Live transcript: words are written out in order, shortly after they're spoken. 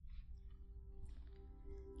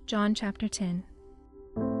John chapter 10.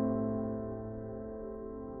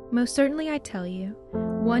 Most certainly I tell you,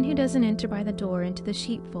 one who doesn't enter by the door into the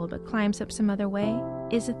sheepfold but climbs up some other way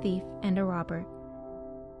is a thief and a robber.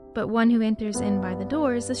 But one who enters in by the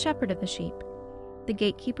door is the shepherd of the sheep. The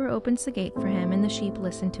gatekeeper opens the gate for him, and the sheep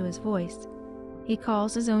listen to his voice. He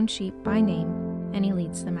calls his own sheep by name, and he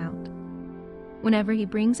leads them out. Whenever he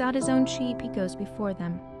brings out his own sheep, he goes before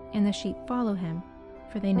them, and the sheep follow him,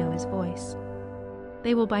 for they know his voice.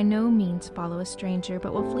 They will by no means follow a stranger,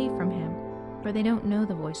 but will flee from him, for they don't know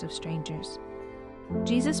the voice of strangers.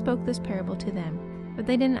 Jesus spoke this parable to them, but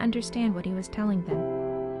they didn't understand what he was telling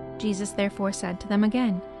them. Jesus therefore said to them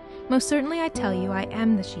again, "Most certainly I tell you, I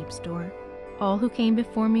am the sheep's door. All who came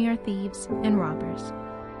before me are thieves and robbers,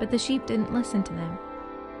 but the sheep didn't listen to them.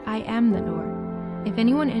 I am the door. If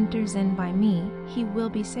anyone enters in by me, he will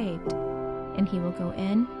be saved, and he will go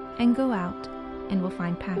in and go out and will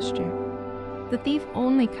find pasture. The thief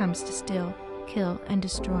only comes to steal, kill, and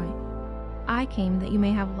destroy. I came that you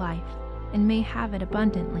may have life, and may have it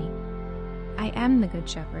abundantly. I am the good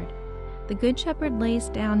shepherd. The good shepherd lays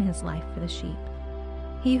down his life for the sheep.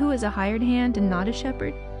 He who is a hired hand and not a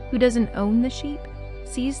shepherd, who doesn't own the sheep,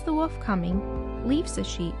 sees the wolf coming, leaves the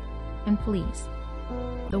sheep, and flees.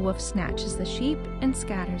 The wolf snatches the sheep and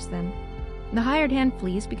scatters them. The hired hand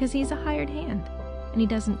flees because he's a hired hand, and he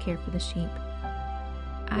doesn't care for the sheep.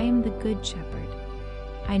 I am the good shepherd.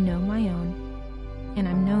 I know my own, and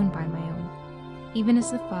I'm known by my own, even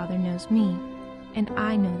as the Father knows me, and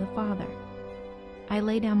I know the Father. I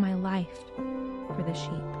lay down my life for the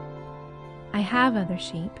sheep. I have other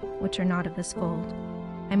sheep, which are not of this fold.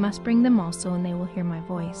 I must bring them also, and they will hear my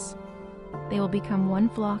voice. They will become one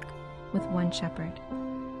flock with one shepherd.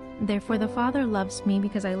 Therefore the Father loves me,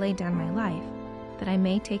 because I lay down my life, that I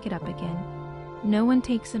may take it up again. No one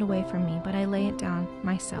takes it away from me, but I lay it down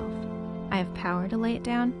myself. I have power to lay it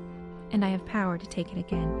down, and I have power to take it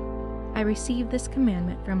again. I received this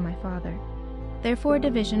commandment from my Father." Therefore a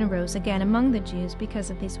division arose again among the Jews because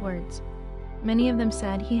of these words. Many of them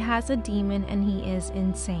said, "He has a demon, and he is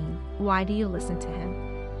insane. Why do you listen to him?"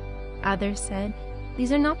 Others said,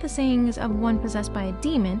 "These are not the sayings of one possessed by a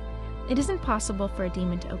demon. It isn't possible for a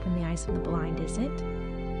demon to open the eyes of the blind, is it?"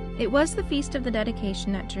 It was the feast of the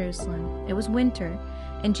dedication at Jerusalem. It was winter,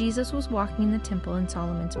 and Jesus was walking in the temple in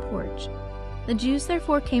Solomon's porch. The Jews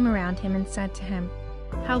therefore came around him and said to him,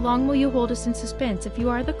 "How long will you hold us in suspense? If you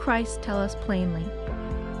are the Christ, tell us plainly."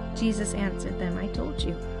 Jesus answered them, "I told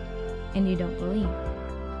you, and you don't believe.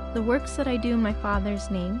 The works that I do in my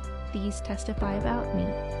Father's name, these testify about me.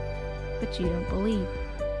 But you don't believe,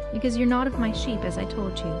 because you're not of my sheep, as I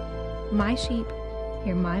told you. My sheep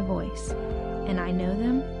hear my voice, and I know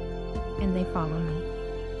them, and they follow me.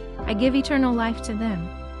 I give eternal life to them.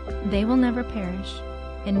 They will never perish,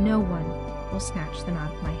 and no one will snatch them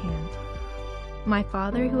out of my hand. My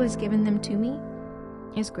Father, who has given them to me,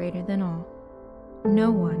 is greater than all.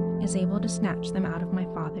 No one is able to snatch them out of my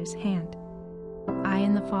Father's hand. I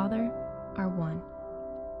and the Father are one."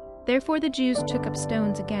 Therefore the Jews took up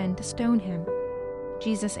stones again to stone him.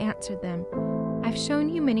 Jesus answered them, "I've shown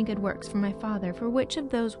you many good works from my Father. For which of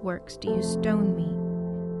those works do you stone me?"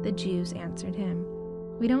 The Jews answered him,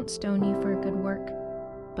 "We don't stone you for a good work,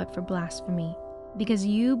 but for blasphemy, because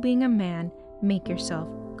you, being a man, make yourself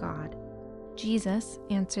God." Jesus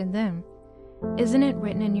answered them, "Isn't it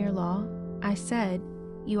written in your law, I said,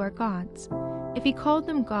 you are gods?" If he called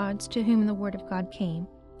them gods to whom the word of God came,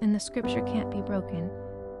 and the scripture can't be broken,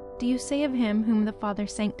 do you say of him whom the Father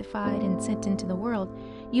sanctified and sent into the world,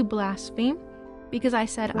 "You blaspheme, because I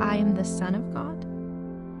said I am the Son of God"?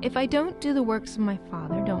 If I don't do the works of my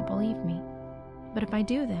Father, don't believe me. But if I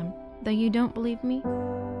do them, though you don't believe me,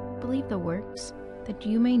 believe the works, that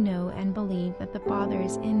you may know and believe that the Father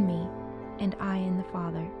is in me, and I in the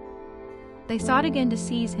Father. They sought again to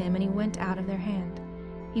seize him, and he went out of their hand.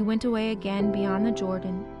 He went away again beyond the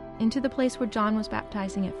Jordan, into the place where John was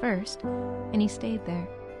baptizing at first, and he stayed there.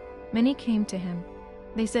 Many came to him.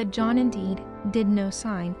 They said, "John indeed did no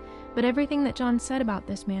sign, but everything that John said about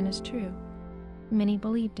this man is true." Many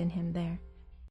believed in him there.